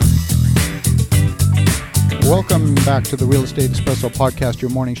Welcome back to the Real Estate Espresso Podcast,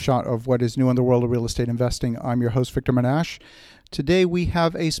 your morning shot of what is new in the world of real estate investing. I'm your host, Victor Menashe. Today we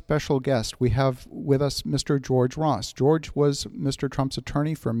have a special guest. We have with us Mr. George Ross. George was Mr. Trump's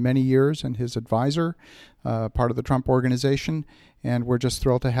attorney for many years and his advisor, part of the Trump Organization, and we're just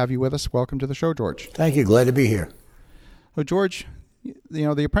thrilled to have you with us. Welcome to the show, George. Thank you. Glad to be here. Well, George, you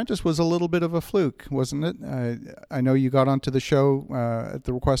know, The Apprentice was a little bit of a fluke, wasn't it? I know you got onto the show at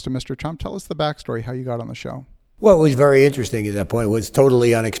the request of Mr. Trump. Tell us the backstory, how you got on the show. Well, it was very interesting at that point. It was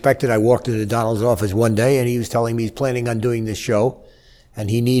totally unexpected. I walked into Donald's office one day, and he was telling me he's planning on doing this show,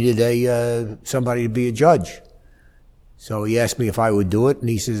 and he needed somebody to be a judge. So he asked me if I would do it, and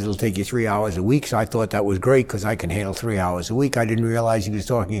he says it'll take you 3 hours a week. So I thought that was great because I can handle 3 hours a week. I didn't realize he was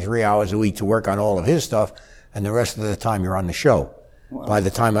talking 3 hours a week to work on all of his stuff, and the rest of the time you're on the show. Wow. By the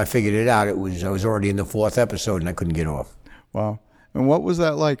time I figured it out, I was already in the 4th episode, and I couldn't get off. Wow. And what was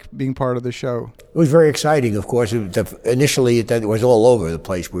that like, being part of the show? It was very exciting, of course. Initially, it was all over the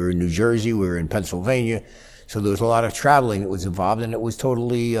place. We were in New Jersey, we were in Pennsylvania, so there was a lot of traveling that was involved, and it was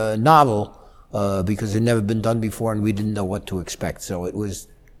totally novel because it had never been done before, and we didn't know what to expect. So it was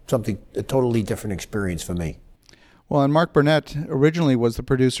a totally different experience for me. Well, and Mark Burnett originally was the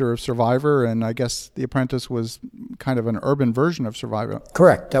producer of Survivor, and I guess The Apprentice was kind of an urban version of Survivor.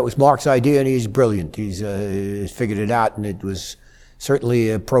 Correct. That was Mark's idea, and he's brilliant. He's figured it out, and it was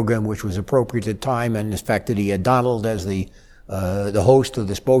certainly a program which was appropriate at the time, and the fact that he had Donald as the host or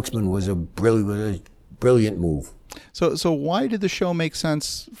the spokesman was a brilliant move. So why did the show make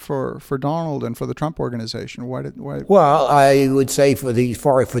sense for Donald and for the Trump Organization? Why? Well, I would say for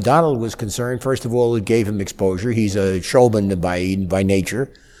Donald was concerned, first of all, it gave him exposure. He's a showman by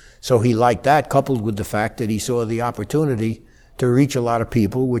nature, so he liked that, coupled with the fact that he saw the opportunity to reach a lot of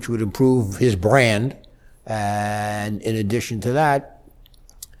people, which would improve his brand. And in addition to that,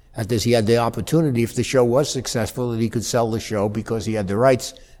 he had the opportunity, if the show was successful, that he could sell the show because he had the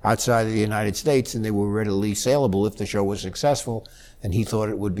rights outside of the United States, and they were readily saleable if the show was successful, and he thought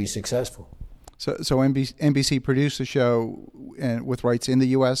it would be successful. So NBC produced the show with rights in the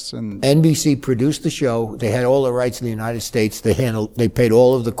U.S. and NBC produced the show. They had all the rights in the United States. They paid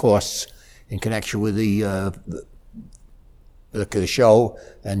all of the costs in connection with the show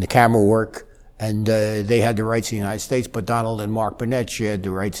and the camera work. And they had the rights in the United States, but Donald and Mark Burnett shared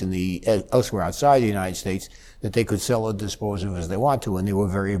the rights elsewhere outside the United States that they could sell or dispose of as they want to, and they were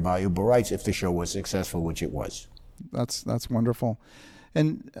very valuable rights if the show was successful, which it was. That's wonderful.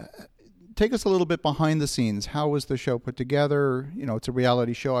 And take us a little bit behind the scenes. How was the show put together? You know, it's a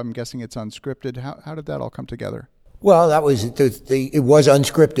reality show. I'm guessing it's unscripted. How did that all come together? Well, it was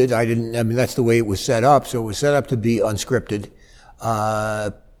unscripted. That's the way it was set up. So it was set up to be unscripted.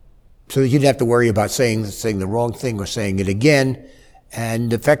 So you didn't have to worry about saying the wrong thing or saying it again.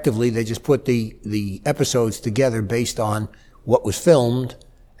 And effectively, they just put the episodes together based on what was filmed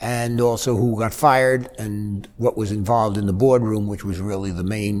and also who got fired and what was involved in the boardroom, which was really the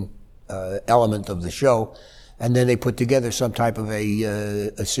main element of the show. And then they put together some type of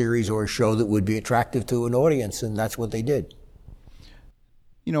a series or a show that would be attractive to an audience, and that's what they did.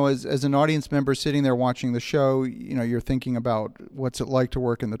 You know, as an audience member sitting there watching the show, you know, you're thinking about what's it like to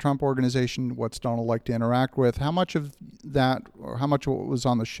work in the Trump Organization, what's Donald like to interact with. How much of that, or how much of what was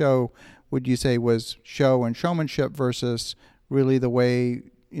on the show, would you say was show and showmanship versus really the way,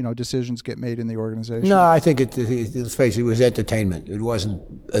 you know, decisions get made in the organization? No, I think let's face it was entertainment. It wasn't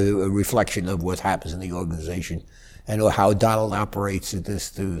a reflection of what happens in the organization and how Donald operates at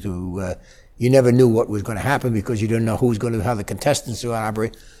this you never knew what was going to happen because you didn't know how the contestants would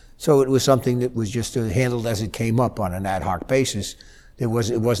operate. So it was something that was just handled as it came up on an ad hoc basis. It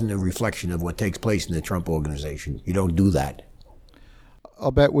wasn't a reflection of what takes place in the Trump Organization. You don't do that. I'll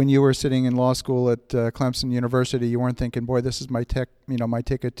bet when you were sitting in law school at Clemson University, you weren't thinking, "Boy, this is my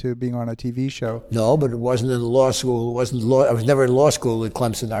ticket to being on a TV show." No, but it wasn't in law school. I was never in law school at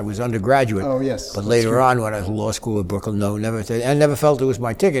Clemson. I was undergraduate. Oh yes. But later on, when I was in law school at Brooklyn, I never felt it was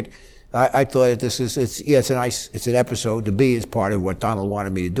my ticket. I thought that it's an episode to be as part of what Donald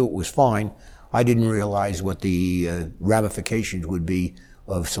wanted me to do. It was fine. I didn't realize what the ramifications would be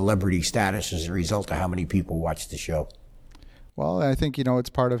of celebrity status as a result of how many people watched the show. Well, I think, you know, it's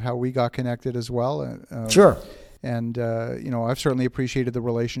part of how we got connected as well. Sure. And, you know, I've certainly appreciated the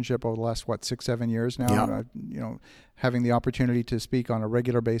relationship over the last, 6-7 years now. Yeah. You know, having the opportunity to speak on a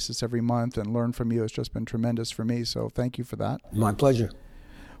regular basis every month and learn from you has just been tremendous for me. So thank you for that. My pleasure.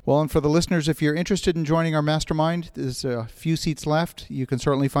 Well, and for the listeners, if you're interested in joining our mastermind, there's a few seats left. You can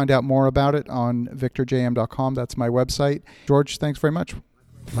certainly find out more about it on victorjm.com. That's my website. George, thanks very much.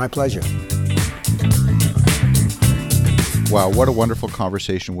 My pleasure. Wow, what a wonderful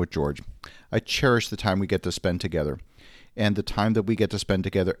conversation with George. I cherish the time we get to spend together. And the time that we get to spend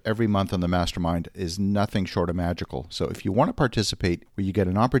together every month on the Mastermind is nothing short of magical. So if you want to participate, where you get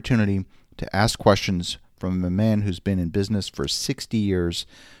an opportunity to ask questions from a man who's been in business for 60 years,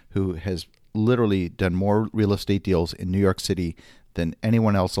 who has literally done more real estate deals in New York City than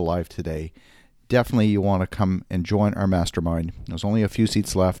anyone else alive today, definitely you want to come and join our Mastermind. There's only a few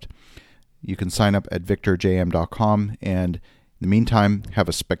seats left. You can sign up at victorjm.com, and in the meantime, have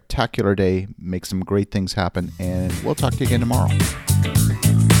a spectacular day, make some great things happen, and we'll talk to you again tomorrow.